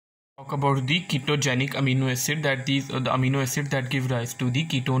Talk about the ketogenic amino acid, that these are the amino acids that give rise to the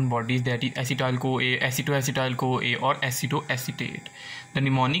ketone bodies, that is acetyl CoA, acetoacetyle CoA or acetoacetate. The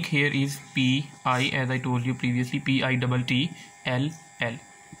mnemonic here is PI, as I told you previously, PITTLL.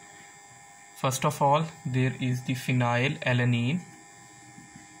 First of all, there is the phenylalanine.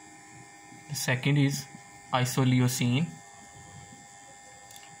 The second is isoleucine.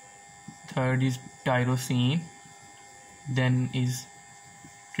 Third is tyrosine. Then is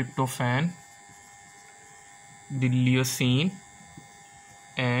Tryptophan, the Leucine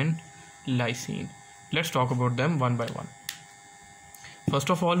and Lysine. Let's talk about them one by one. First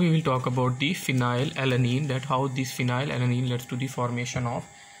of all, we will talk about the phenylalanine, that how this phenylalanine leads to the formation of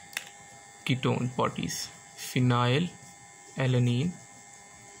ketone bodies. Phenylalanine,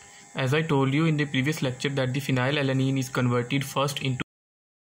 as I told you in the previous lecture, that the phenylalanine is converted first into